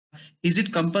is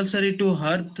it compulsory to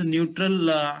earth, neutral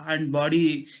and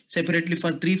body separately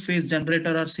for three-phase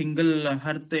generator, or single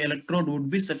earth electrode would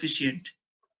be sufficient?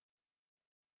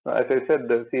 As I said,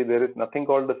 see, there is nothing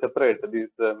called the separate. This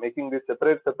making this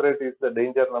separate is the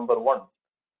danger number one.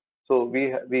 So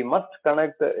we must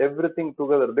connect everything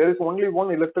together. There is only one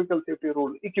electrical safety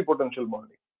rule: equipotential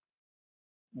bonding.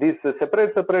 This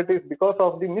separate is because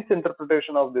of the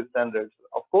misinterpretation of the standards.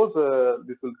 Of course,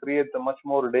 this will create much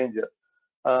more danger.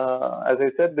 As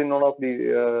I said in one of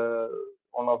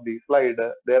the slide,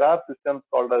 there are systems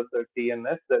called as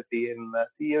TNS,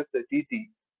 TNCS, TT.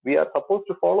 We are supposed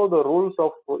to follow the rules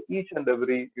of each and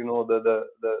every, the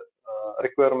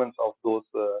requirements of those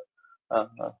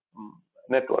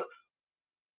networks.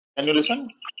 Can you listen?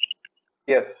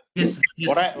 Yes. Yes.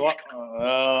 What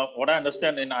I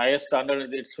understand in IS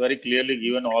standard, it's very clearly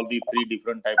given all the three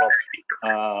different type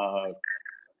of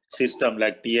system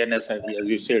like TNS, as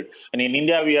you said. And in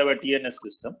India, we have a TNS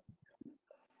system,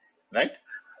 right?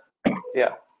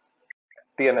 Yeah.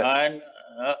 TNS. And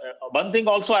one thing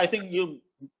also, I think you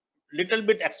little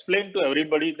bit explain to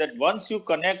everybody that once you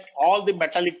connect all the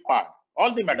metallic part,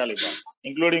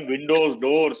 including windows,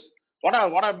 doors, what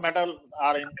are metal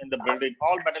are in the building,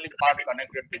 all metallic part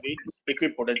connected to the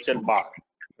equipotential bar,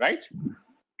 right?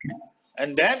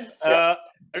 And then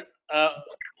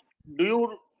do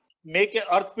you make an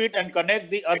earth pit and connect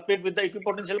the earth pit with the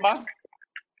equipotential bar?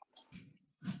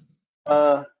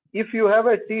 If you have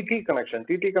a TT connection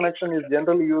is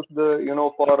generally used,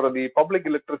 for the public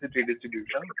electricity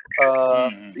distribution.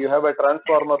 You have a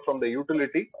transformer from the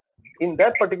utility. In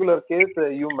that particular case,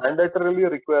 you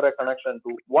mandatorily require a connection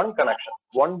to one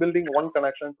building, one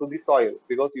connection to the soil,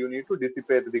 because you need to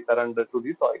dissipate the current to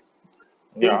the soil.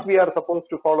 Yeah. Since we are supposed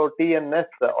to follow TNS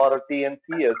or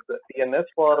TNCS, TNS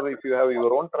for if you have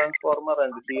your own transformer,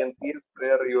 and TNCS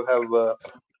where you have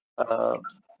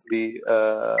the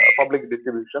public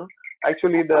distribution.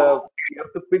 Actually, the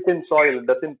earth pit in soil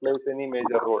doesn't play any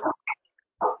major role.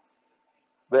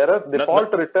 Whereas the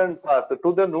fault return path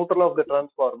to the neutral of the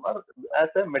transformer as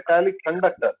a metallic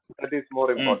conductor, that is more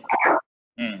important.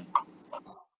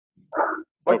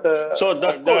 But so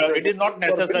it is not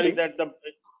necessary that the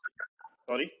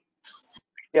sorry.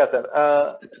 Yeah,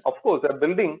 sir. Of course, a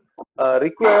building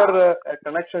require a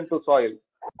connection to soil.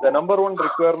 The number one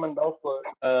requirement of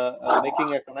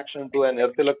making a connection to an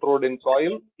earth electrode in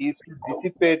soil is to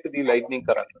dissipate the lightning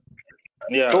current.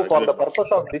 Yeah, so for the purpose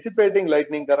of dissipating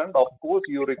lightning current, of course,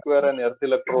 you require an earth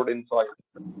electrode in soil.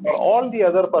 For all the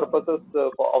other purposes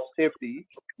of safety,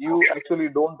 you actually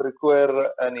don't require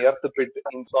an earth pit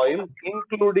in soil,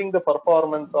 including the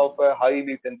performance of a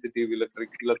highly sensitive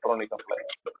electronic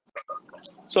appliance.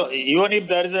 So even if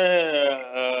there is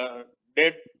a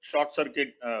dead short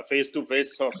circuit,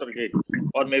 face-to-face short circuit,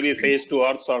 or maybe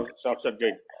face-to-earth short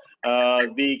circuit,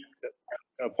 the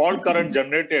fault current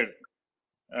generated,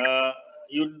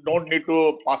 you don't need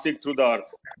to pass it through the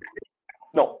earth.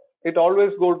 No, it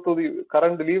always goes to the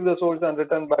current, leave the source and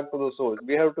return back to the source.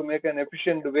 We have to make an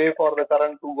efficient way for the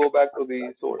current to go back to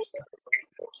the source.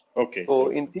 Okay. So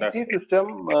in CT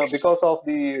system, because of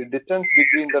the distance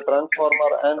between the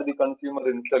transformer and the consumer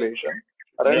installation,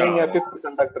 running a fifth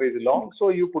conductor is long, so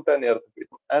you put an earth pit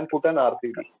and put an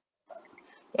RCD.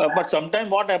 But sometimes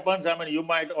what happens, I mean, you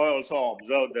might also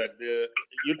observe that the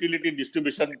utility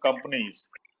distribution companies,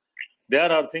 their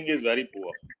earthing is very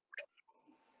poor.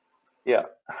 Yeah.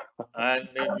 And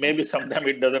maybe sometimes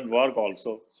it doesn't work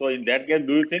also. So in that case,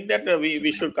 do you think that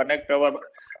we should connect our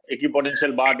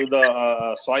equipotential bar to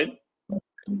the soil?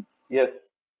 Yes.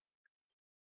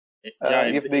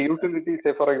 If the utility,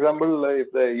 say for example,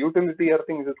 if the utility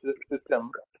earthing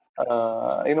system,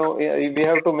 we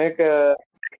have to make a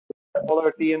follow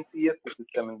a TNCS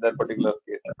system in that particular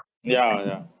case.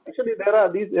 Yeah. Actually,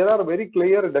 there are very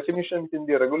clear definitions in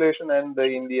the regulation and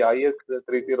in the IS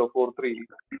 3043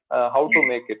 how to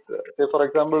make it. Say for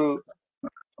example,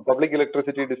 public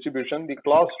electricity distribution, the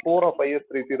clause 4 of IS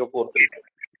 3043.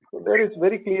 So there is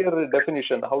very clear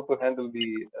definition how to handle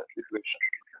the situation.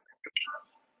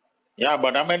 Yeah,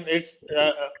 but I mean, it's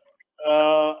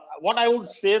what I would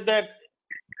say that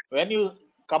when you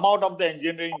come out of the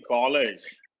engineering college,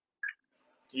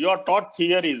 you are taught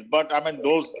theories, but I mean,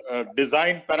 those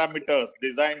design parameters,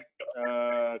 design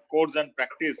codes and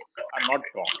practice are not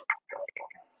taught.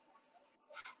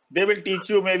 They will teach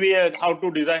you maybe how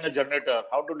to design a generator,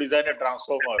 how to design a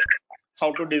transformer,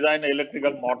 how to design an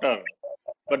electrical motor,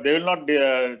 but they will not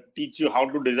teach you how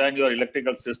to design your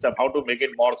electrical system, how to make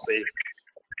it more safe.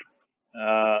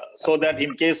 So that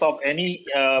in case of any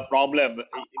problem,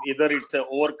 either it's an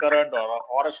overcurrent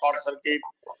or a short circuit,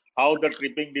 how the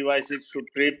tripping devices should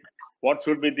trip, what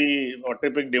should be the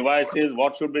tripping devices,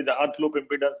 what should be the earth loop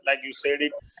impedance, like you said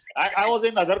it. I was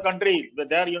in other country, but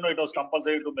there, it was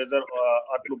compulsory to measure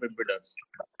earth loop impedance.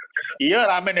 Here,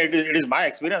 I mean, it is my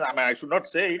experience. I mean, I should not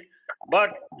say it, but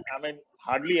I mean,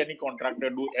 hardly any contractor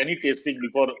do any testing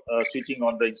before switching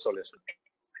on the installation.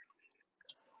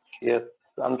 Yes,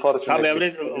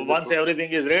 unfortunately. Once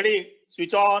everything is ready,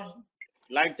 switch on,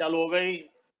 light chalu ho gayi,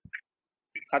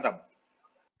 khatam.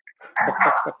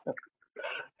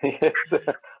 Yes,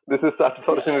 this is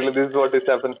unfortunately this is what is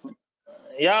happening.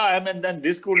 Yeah, I mean, then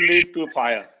this could lead to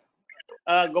fire.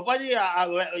 Gopalji,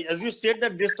 as you said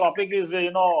that this topic is, I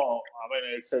mean,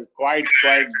 it's a quite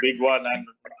big one, and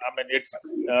I mean, it's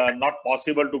not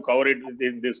possible to cover it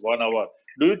in this 1 hour.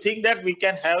 Do you think that we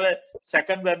can have a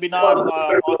second webinar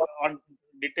on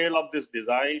detail of this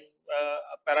design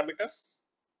parameters?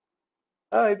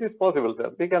 It is possible, sir.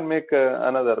 We can make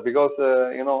another, because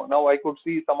now I could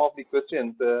see some of the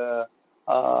questions.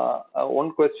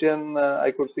 One question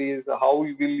I could see is, how will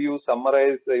you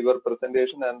summarize your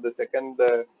presentation? And the second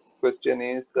question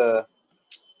is,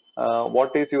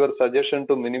 what is your suggestion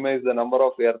to minimize the number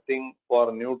of earthing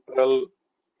for neutral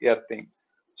earthing?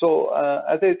 So,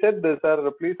 as I said,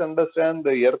 sir, please understand,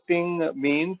 the earthing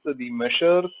means the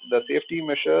measures, the safety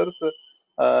measures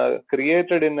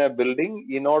created in a building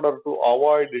in order to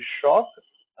avoid shock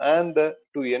and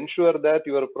to ensure that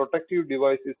your protective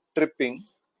device is tripping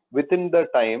within the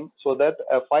time, so that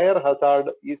a fire hazard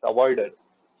is avoided.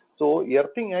 So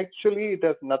earthing, actually, it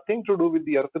has nothing to do with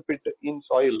the earth pit in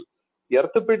soil.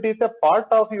 Earth pit is a part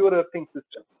of your earthing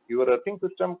system. Your earthing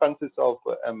system consists of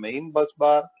a main bus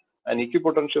bar, an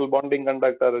equipotential bonding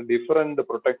conductor, different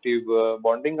protective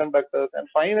bonding conductors, and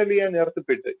finally an earth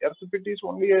pit. Earth pit is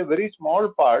only a very small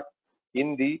part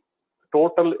in the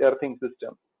total earthing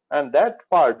system. And that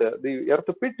part, the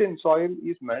earth pit in soil,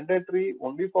 is mandatory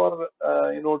only for,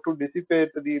 to dissipate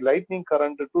the lightning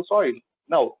current to soil.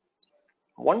 Now,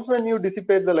 once when you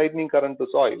dissipate the lightning current to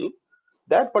soil,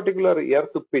 that particular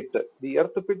earth pit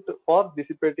for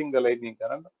dissipating the lightning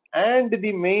current, and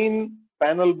the main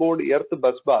panel board earth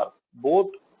bus bar, both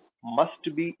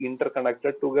must be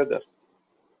interconnected together.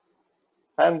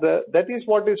 And that is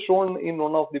what is shown in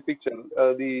one of the pictures.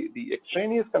 The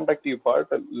extraneous conductive part,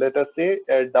 let us say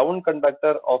a down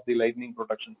conductor of the lightning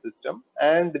protection system,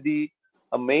 and the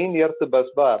main earth bus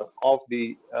bar of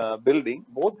the building,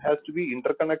 both has to be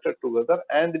interconnected together,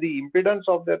 and the impedance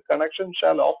of that connection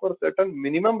shall offer certain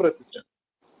minimum resistance.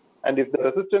 And if the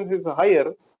resistance is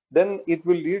higher, then it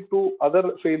will lead to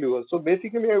other failures. So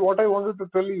basically, what I wanted to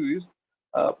tell you is,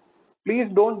 please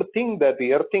don't think that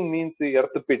the earthing means the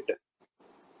earth pit.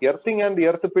 Earthing and the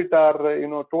earth pit are,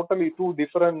 totally two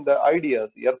different ideas.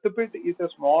 Earth pit is a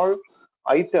small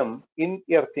item in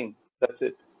earthing. That's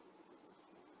it.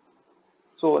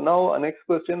 So now, next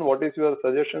question: what is your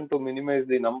suggestion to minimize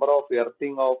the number of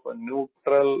earthing of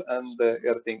neutral and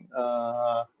earthing?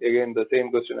 Again, the same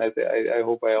question. I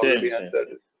hope I already answered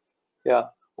it. Yeah.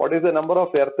 What is the number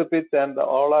of earth pits, and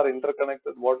all are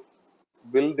interconnected? What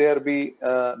will there be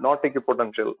not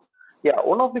equipotential? Yeah.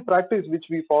 One of the practice which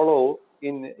we follow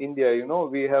in India,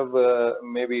 we have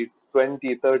maybe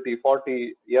 20, 30,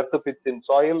 40 earth pits in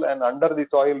soil, and under the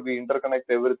soil we interconnect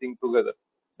everything together.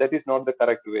 That is not the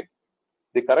correct way.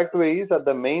 The correct way is, at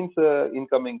the mains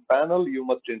incoming panel, you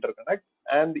must interconnect,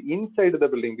 and inside the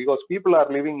building, because people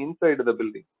are living inside the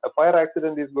building. A fire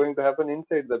accident is going to happen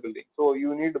inside the building. So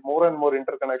you need more and more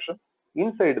interconnection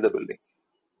inside the building.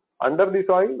 Under the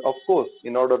soil, of course,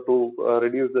 in order to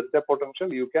reduce the step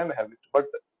potential, you can have it. But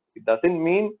it doesn't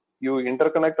mean you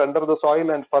interconnect under the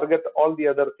soil and forget all the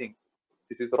other things.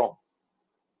 This is wrong.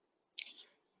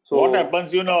 So what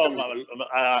happens,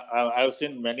 I've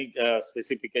seen many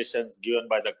specifications given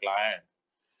by the client.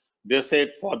 They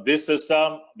said, for this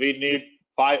system, we need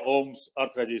 5 ohms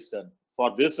earth resistance.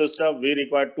 For this system, we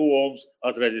require 2 ohms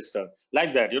earth resistance.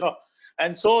 Like that,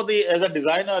 And so as a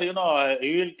designer, he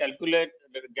will calculate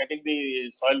getting the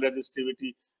soil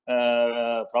resistivity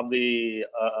from the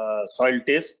soil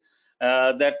test,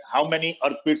 that how many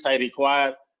earth pits I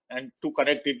require, and to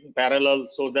connect it in parallel,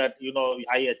 so that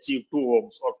I achieve 2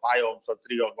 ohms or 5 ohms or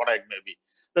 3 ohms, what it may be.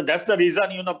 So that's the reason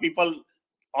people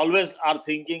always are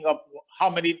thinking of how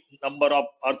many number of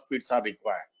earth pits are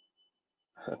required.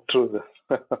 True.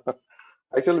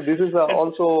 Actually, this is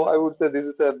also, I would say, this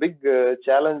is a big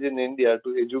challenge in India,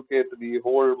 to educate the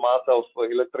whole mass of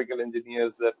electrical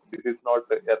engineers that this is not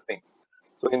earthing.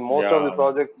 So in most of the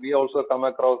projects, we also come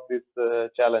across this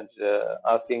challenge,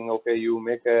 asking, okay, you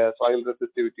make a soil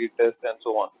resistivity test and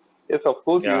so on. Yes, of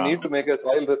course, you Yeah. need to make a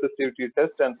soil resistivity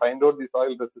test and find out the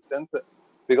soil resistance,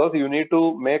 because you need to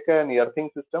make an earthing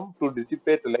system to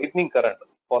dissipate lightning current.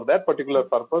 For that particular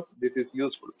purpose, this is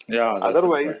useful. Yeah, that's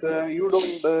Otherwise, right. you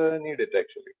don't need it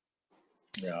actually.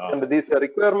 Yeah. And these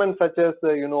requirements, such as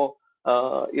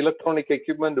electronic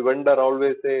equipment vendor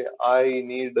always say, I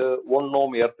need 1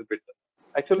 ohm earth pit.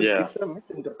 Actually, Yeah. it's a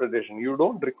misinterpretation. You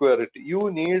don't require it.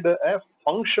 You need a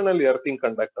functional earthing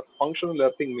conductor. Functional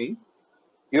earthing means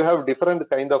you have different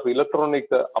kind of electronic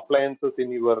appliances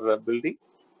in your building,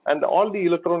 and all the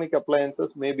electronic appliances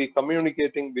may be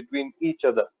communicating between each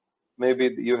other.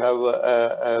 Maybe you have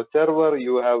a server,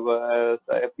 you have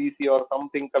a PC or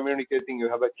something communicating, you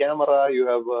have a camera, you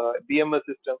have a BMS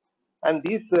system, and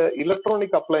these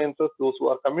electronic appliances, those who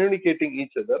are communicating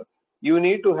each other, you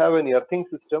need to have an earthing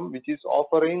system which is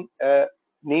offering a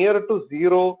near to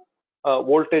zero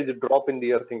voltage drop in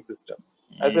the earthing system.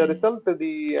 As a result,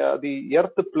 the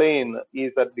earth plane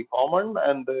is at the common,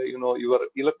 and your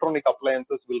electronic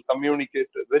appliances will communicate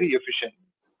very efficiently.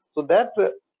 So that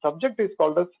subject is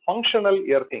called as functional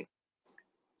earthing.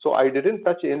 So I didn't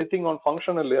touch anything on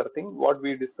functional earthing. What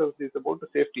we discussed is about the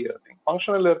safety earthing.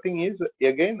 Functional earthing is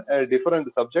again a different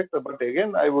subject, but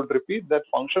again I would repeat that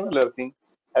functional earthing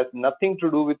has nothing to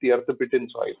do with the earth pit in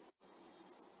soil.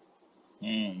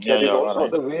 Yeah, That is yeah, also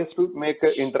right. the ways to make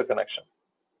interconnection.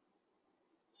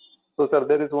 So, sir,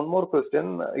 there is one more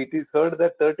question. It is heard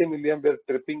that 30 milliampere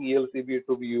tripping ELCB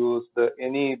to be used.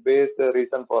 Any base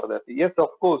reason for that? Yes,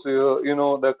 of course.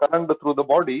 The current through the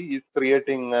body is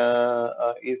creating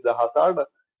is the hazard.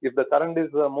 If the current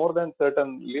is more than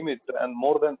certain limit and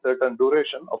more than certain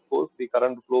duration, of course, the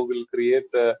current flow will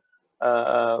create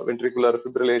ventricular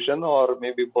fibrillation or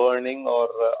maybe burning or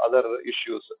other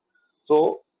issues.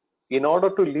 So, in order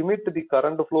to limit the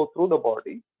current flow through the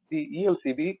body, the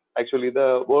ELCB, actually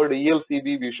the word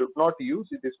ELCB we should not use.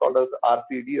 It is called as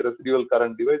RCD, residual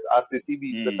current device.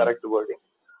 RCCB is the correct wording.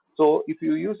 So if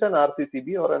you use an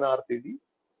RCCB or an RCD,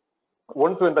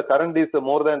 once when the current is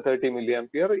more than 30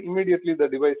 milliampere, immediately the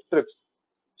device trips.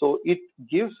 So it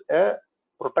gives a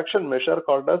protection measure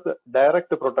called as direct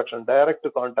protection, direct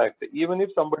contact. Even if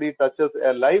somebody touches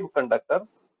a live conductor,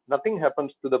 nothing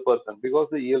happens to the person because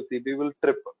the ELCB will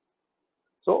trip.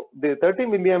 So the 30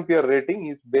 milliampere rating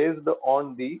is based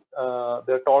on the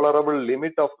tolerable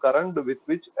limit of current with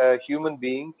which a human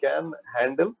being can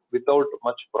handle without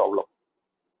much problem.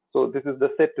 So this is the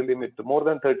set limit. More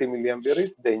than 30 milliampere is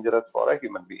dangerous for a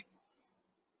human being.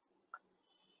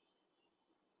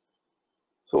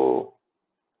 So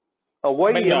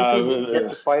why MCB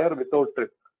catch fire without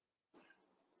trip?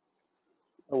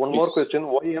 One more question: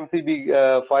 why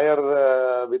MCB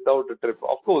fire without a trip?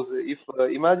 Of course, if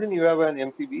imagine you have an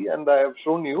MCB, and I have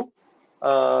shown you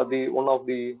the one of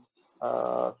the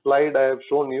slide. I have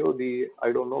shown you the.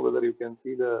 I don't know whether you can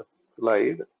see the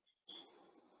slide.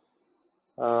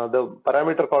 The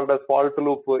parameter called as fault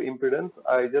loop impedance.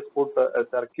 I just put a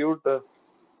circuit.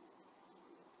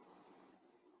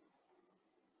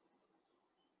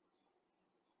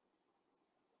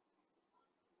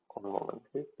 One moment,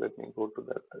 please. Let me go to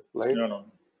that slide. No.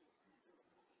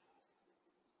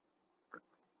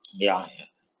 Yeah.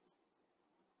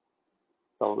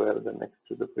 Somewhere the next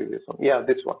to the previous one. Yeah,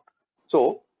 this one.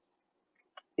 So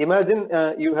imagine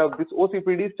you have this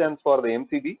OCPD stands for the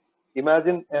MCB.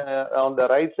 Imagine on the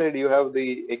right side you have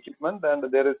the equipment,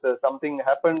 and there is something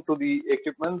happened to the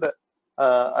equipment,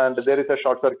 and there is a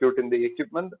short circuit in the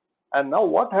equipment. And now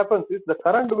what happens is the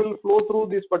current will flow through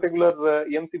this particular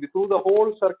MCB through the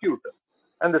whole circuit.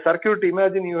 And the circuit,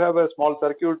 imagine you have a small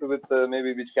circuit with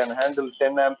maybe which can handle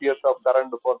 10 amperes of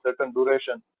current for certain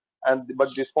duration.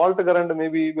 But this fault current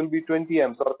maybe will be 20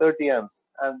 amps or 30 amps.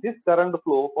 And this current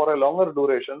flow for a longer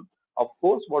duration, of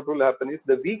course, what will happen is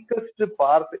the weakest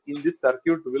part in this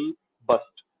circuit will burst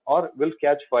or will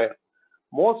catch fire.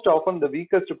 Most often, the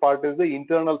weakest part is the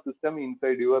internal system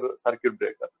inside your circuit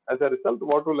breaker. As a result,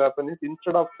 what will happen is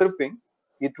instead of tripping,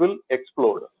 it will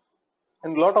explode.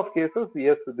 In a lot of cases,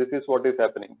 yes, this is what is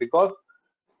happening because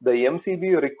the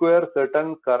MCB requires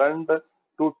certain current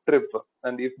to trip,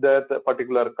 and if that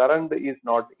particular current is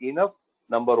not enough,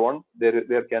 number one,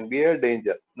 there can be a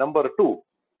danger. Number two,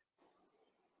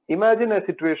 imagine a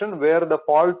situation where the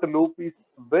fault loop is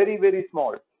very, very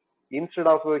small. Instead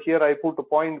of here I put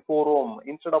 0.4 ohm,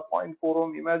 instead of 0.4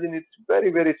 ohm, imagine it's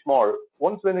very, very small.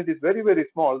 Once when it is very, very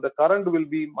small, the current will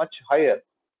be much higher.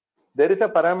 There is a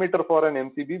parameter for an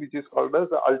MCB which is called as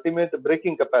the ultimate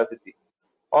breaking capacity,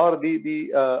 or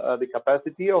the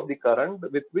capacity of the current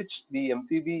with which the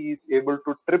MCB is able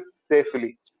to trip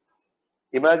safely.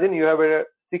 Imagine you have a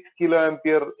 6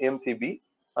 kiloampere MCB,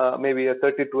 maybe a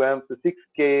 32 amps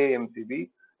 6K MCB,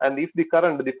 And if the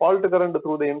fault current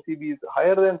through the MCB is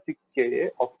higher than 6 kA,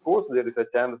 of course, there is a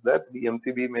chance that the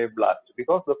MCB may blast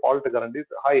because the fault current is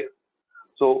higher.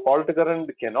 So fault current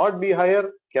cannot be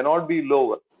higher, cannot be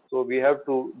lower. So we have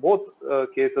to, both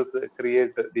cases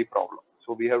create the problem.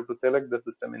 So we have to select the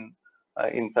system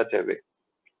in such a way.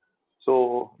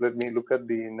 So let me look at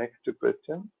the next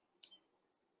question.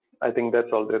 I think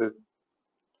that's all there is.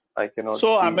 I cannot.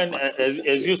 So, I mean,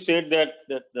 as you said that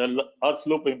the earth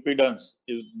loop impedance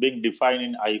is being defined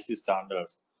in IEC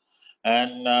standards,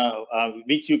 and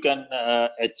which you can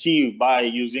achieve by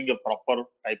using a proper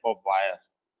type of wire.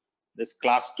 This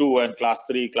class 2 and class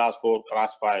 3, class 4,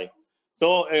 class 5.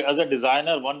 So, as a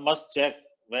designer, one must check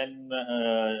when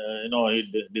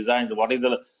he designs what is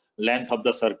the length of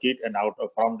the circuit, and out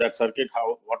from that circuit,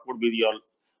 what would be your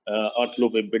earth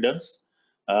loop impedance.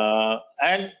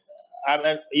 And I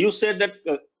mean, you said that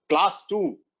class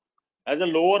 2 has a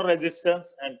lower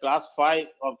resistance and class 5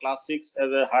 or class 6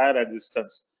 has a higher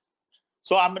resistance.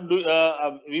 So I mean,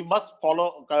 we must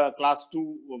follow class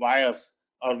 2 wires,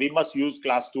 or we must use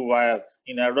class 2 wire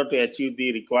in order to achieve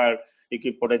the required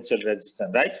equipotential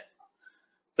resistance, right?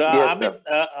 So yes, I mean,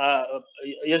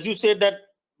 as you said that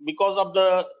because of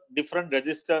the different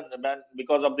resistance,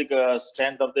 because of the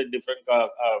strength of the different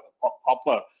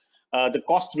copper, the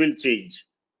cost will change.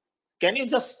 Can you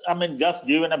just, I mean, just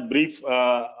give a brief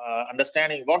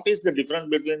understanding what is the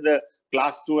difference between the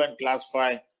class 2 and class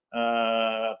 5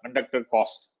 conductor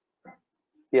cost?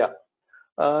 Yeah.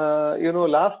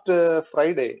 Last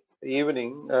Friday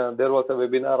evening, there was a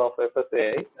webinar of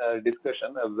FSAI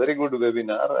discussion, a very good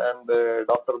webinar, and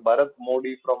Dr. Bharat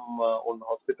Modi from one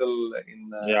hospital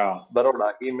in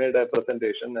Baroda, he made a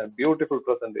presentation, a beautiful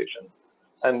presentation.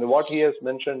 And what he has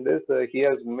mentioned is he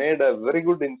has made a very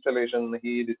good installation.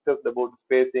 He discussed about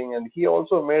spacing, and he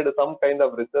also made some kind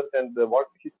of research. And what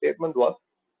his statement was,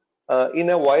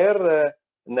 in a wire,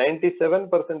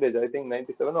 97%, I think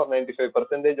 97 or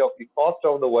 95% of the cost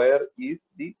of the wire is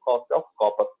the cost of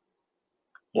copper.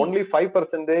 Only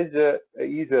 5%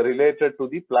 is related to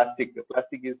the plastic. The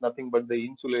plastic is nothing but the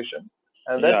insulation.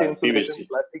 And that insulation, PVC.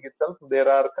 Plastic itself, there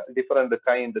are different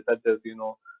kinds, such as,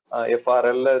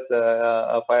 FRLS,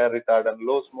 fire retardant,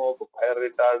 low smoke, fire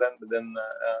retardant, then,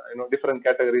 different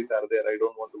categories are there. I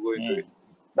don't want to go into it.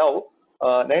 Now,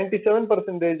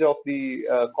 97% of the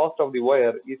cost of the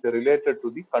wire is related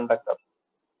to the conductor.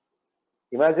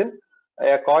 Imagine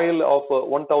a coil of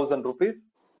 1,000 rupees,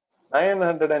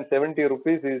 970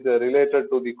 rupees is related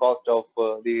to the cost of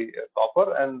the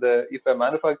copper, and if a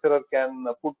manufacturer can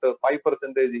put 5%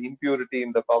 impurity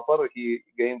in the copper, he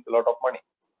gains a lot of money.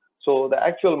 So the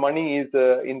actual money is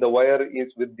in the wire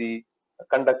is with the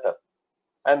conductor.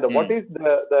 And what is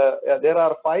there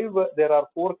are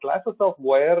 4 classes of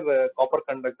wire copper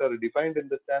conductor defined in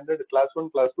the standard: class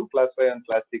 1, class 2, class 5, and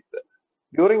class 6.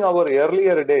 During our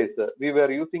earlier days, we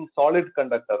were using solid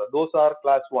conductor. Those are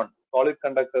class 1. Solid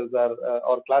conductors are,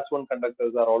 or class 1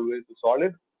 conductors are always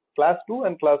solid. Class 2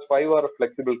 and class 5 are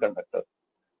flexible conductors.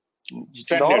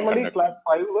 Standard Normally, conductor. class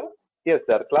 5, yes,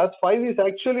 sir. Class 5 is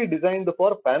actually designed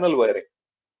for panel wiring.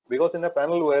 Because in a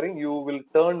panel wiring, you will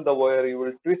turn the wire, you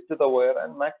will twist the wire,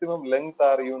 and maximum length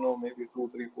are, maybe 2,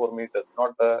 3, 4 meters,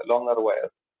 not longer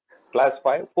wires. Class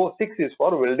 5, 4, 6 is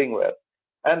for welding wire.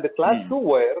 And the class 2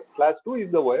 wire, class 2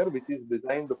 is the wire which is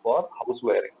designed for house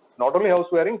wiring. Not only house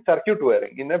wiring, circuit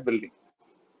wiring in a building.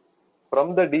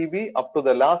 From the DB up to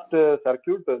the last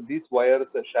circuit, these wires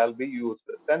shall be used.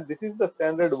 And this is the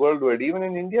standard worldwide. Even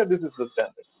in India, this is the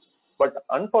standard. But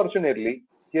unfortunately,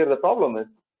 here the problem is,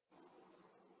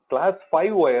 class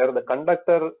 5 wire, the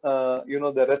conductor,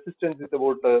 the resistance is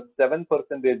about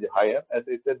 7% higher, as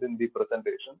I said in the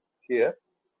presentation here.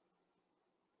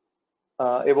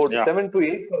 About 7 to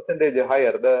 8%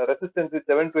 higher. The resistance is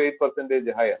 7 to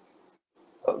 8% higher.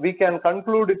 We can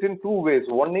conclude it in 2 ways.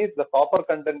 One is the copper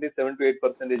content is 7 to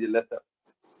 8% lesser.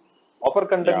 Copper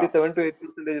content is 7 to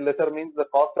 8% lesser means the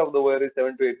cost of the wire is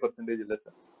 7 to 8%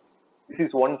 lesser. This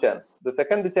is one chance. The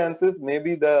second chance is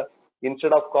maybe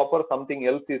instead of copper, something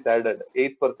else is added.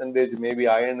 8% maybe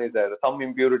iron is added. Some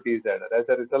impurity is added. As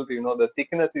a result, the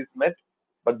thickness is met,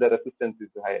 but the resistance is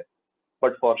higher.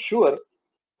 But for sure,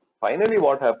 finally,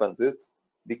 what happens is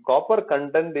the copper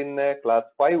content in a class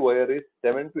 5 wire is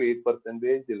 7 to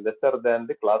 8% lesser than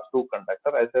the class 2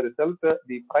 conductor. As a result,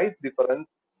 the price difference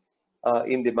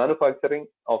in the manufacturing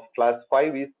of class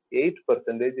 5 is 8%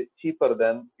 cheaper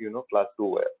than class 2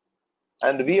 wire.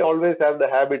 And we always have the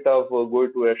habit of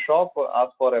going to a shop,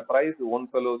 ask for a price. One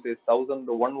fellow says 1,000,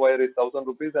 one wire is 1,000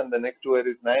 rupees, and the next wire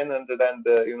is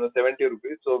 970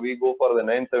 rupees. So we go for the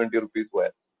 970 rupees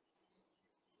wire.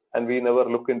 and we never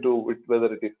look into it,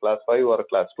 whether it is class 5 or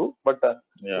class 2. But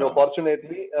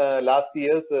fortunately, last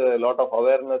years a lot of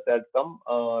awareness had come.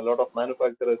 A lot of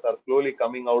manufacturers are slowly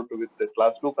coming out with the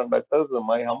class 2 conductors.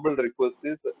 My humble request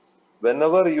is,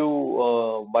 whenever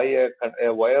you buy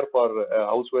a wire for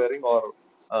house wiring or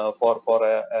for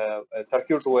a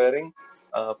circuit wiring,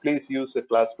 please use a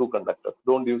class 2 conductor.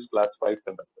 Don't use class 5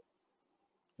 conductor.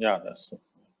 Yeah, that's true.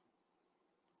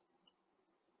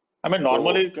 I mean,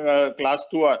 normally class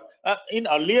 2 are in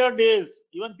earlier days,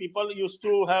 even people used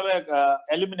to have a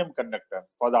aluminum conductor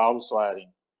for the house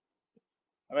wiring.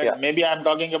 I mean, maybe I'm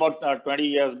talking about 20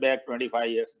 years back,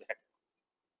 25 years back.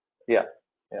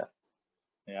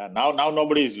 Yeah. Now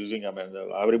nobody is using. I mean,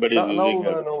 everybody is using.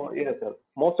 Yes, sir.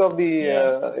 Most of the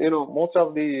most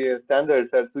of the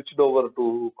standards have switched over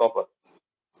to copper.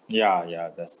 Yeah.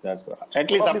 That's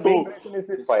at least up to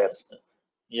fire.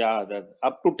 Yeah, that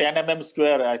up to 10 mm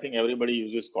square. I think everybody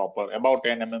uses copper. About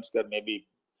 10 mm square, maybe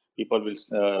people will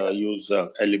use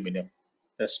aluminum.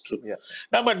 That's true. Yeah.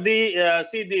 Now, but the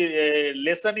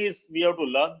lesson is we have to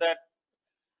learn that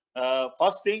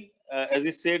first thing, as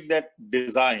you said, that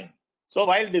design. So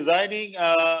while designing,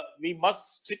 we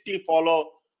must strictly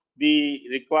follow the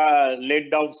laid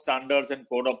down standards and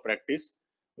code of practice.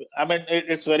 I mean,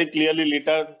 it's very clearly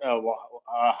written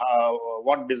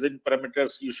what design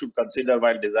parameters you should consider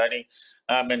while designing.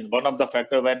 I mean, one of the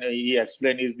factors when he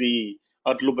explained is the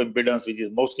earth loop impedance, which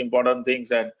is most important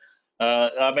things. And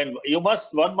I mean,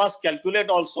 one must calculate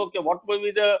also what will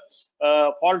be the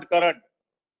fault current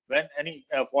when any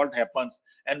fault happens,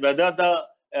 and whether the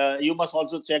you must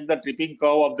also check the tripping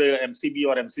curve of the MCB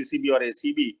or MCCB or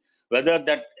ACB, whether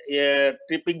that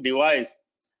tripping device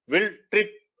will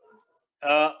trip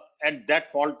at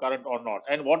that fault current or not,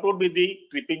 and what would be the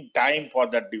tripping time for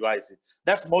that device.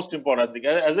 That's most important thing.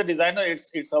 As a designer,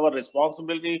 it's our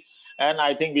responsibility, and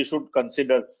I think we should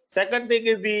consider. Second thing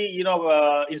is the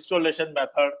installation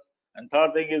method, and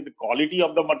third thing is the quality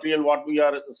of the material what we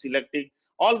are selecting.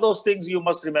 All those things you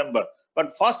must remember.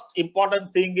 But first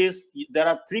important thing is there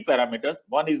are three parameters.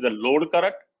 One is the load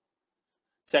current.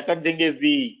 Second thing is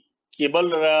the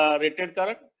cable rated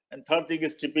current, and third thing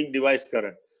is tripping device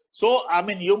current. So, I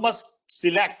mean, you must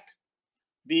select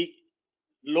the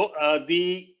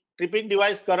tripping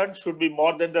device current should be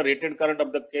more than the rated current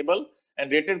of the cable, and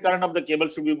rated current of the cable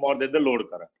should be more than the load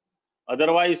current.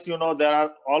 Otherwise, there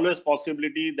are always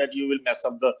possibility that you will mess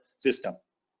up the system.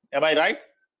 Am I right?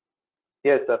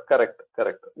 Yes, sir. Correct.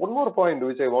 One more point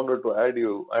which I wanted to add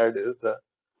is,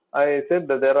 I said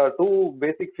that there are two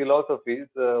basic philosophies.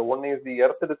 One is the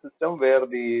earthed system, where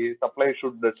the supply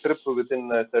should trip within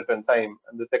a certain time,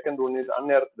 and the second one is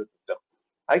unearthed system.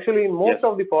 Actually, in most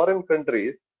of the foreign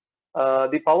countries,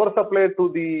 the power supply to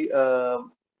the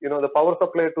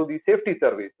safety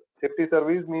service. Safety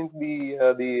service means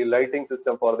the lighting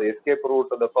system for the escape route,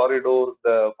 the corridors,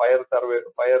 the fire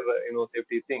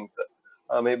safety things,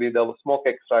 maybe the smoke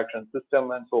extraction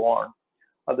system, and so on.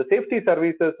 The safety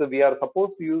services, we are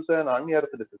supposed to use an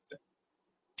unearthed system.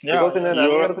 Because in an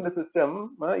unearthed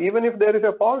system, even if there is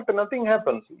a fault, nothing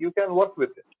happens. You can work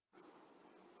with it.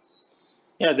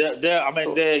 Yeah,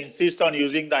 they insist on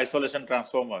using the isolation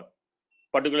transformer,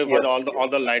 particularly for all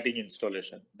the lighting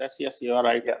installation. Yes, you are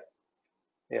right.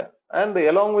 Yeah. And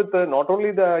along with not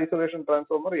only the isolation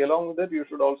transformer, along with that, you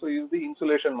should also use the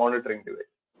insulation monitoring device.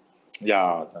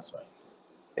 Yeah, that's right.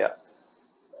 Yeah.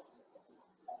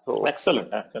 So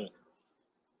excellent.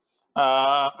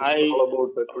 all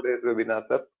about today's webinar,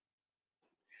 sir.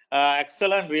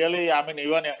 Excellent. Really, I mean,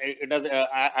 even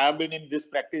I have been in this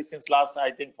practice since last,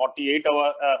 I think, 48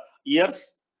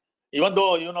 years. Even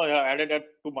though you have added it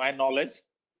to my knowledge,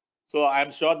 so I'm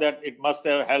sure that it must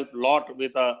have helped a lot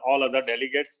with all other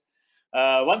delegates.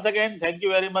 Once again, thank you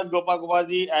very much, Gopal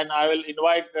Kumarji, and I will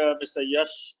invite Mr.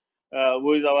 Yash,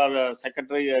 who is our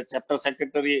secretary, chapter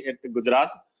secretary at Gujarat.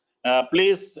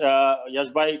 Please, Yash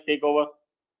bhai, take over.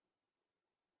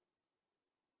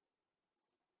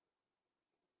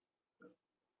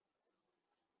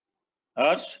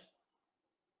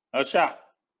 Harsha.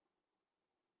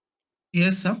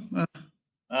 Yes, sir.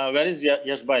 Where is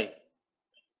Yash bhai?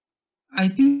 I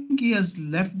think he has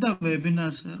left the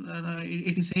webinar, sir.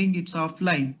 It is saying it's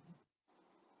offline.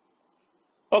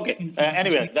 Okay.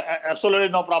 Anyway, absolutely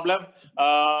no problem.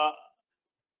 On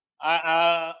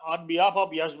behalf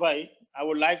of Yash bhai, I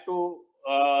would like to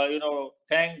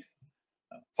thank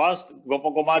first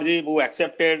Gopal Kumarji, who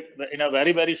accepted in a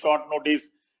very short notice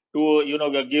to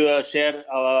share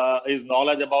his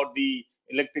knowledge about the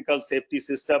electrical safety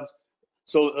systems,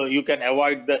 so you can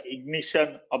avoid the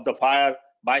ignition of the fire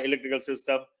by electrical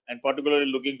system, and particularly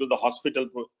looking to the hospital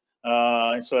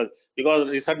So because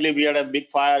recently we had a big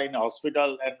fire in a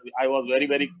hospital, and I was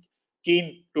very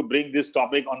keen to bring this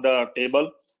topic on the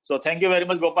table. So thank you very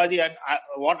much, Gopalji. And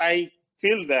what I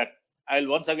feel that I'll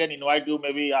once again invite you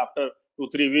maybe after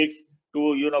 2-3 weeks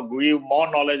to give more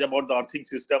knowledge about the earthing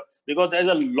system, because there's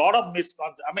a lot of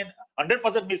misconception. I mean,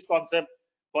 100% misconception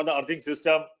for the earthing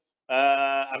system.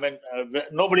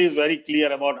 Nobody is very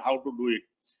clear about how to do it.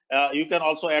 You can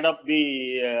also add up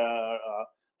the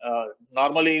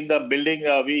normally in the building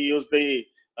we use the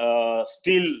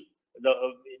steel,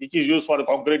 which is used for the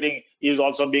concreting, is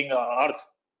also being earth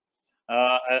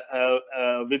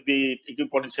with the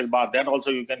equipotential bar. That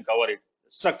also you can cover it.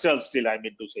 Structural steel, I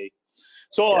mean to say.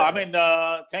 So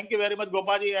thank you very much,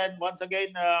 Gopaji, and once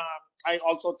again I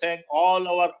also thank all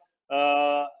our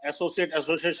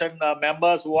association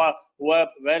members who have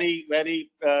very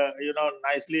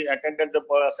nicely attended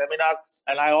the seminar,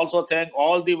 and I also thank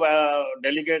all the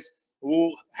delegates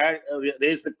who had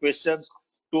raised the questions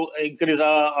to increase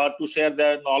to share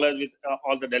their knowledge with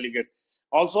all the delegates.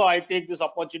 Also, I take this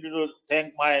opportunity to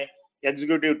thank my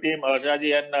executive team,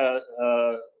 Harshaji and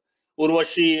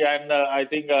Urvashi, and I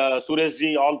think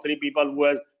Sureshji, all three people who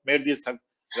have made this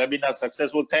webinar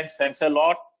successful. Thanks a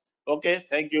lot. Okay,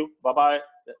 thank you. Bye bye.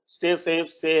 Stay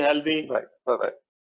safe, stay healthy. Right. Bye bye.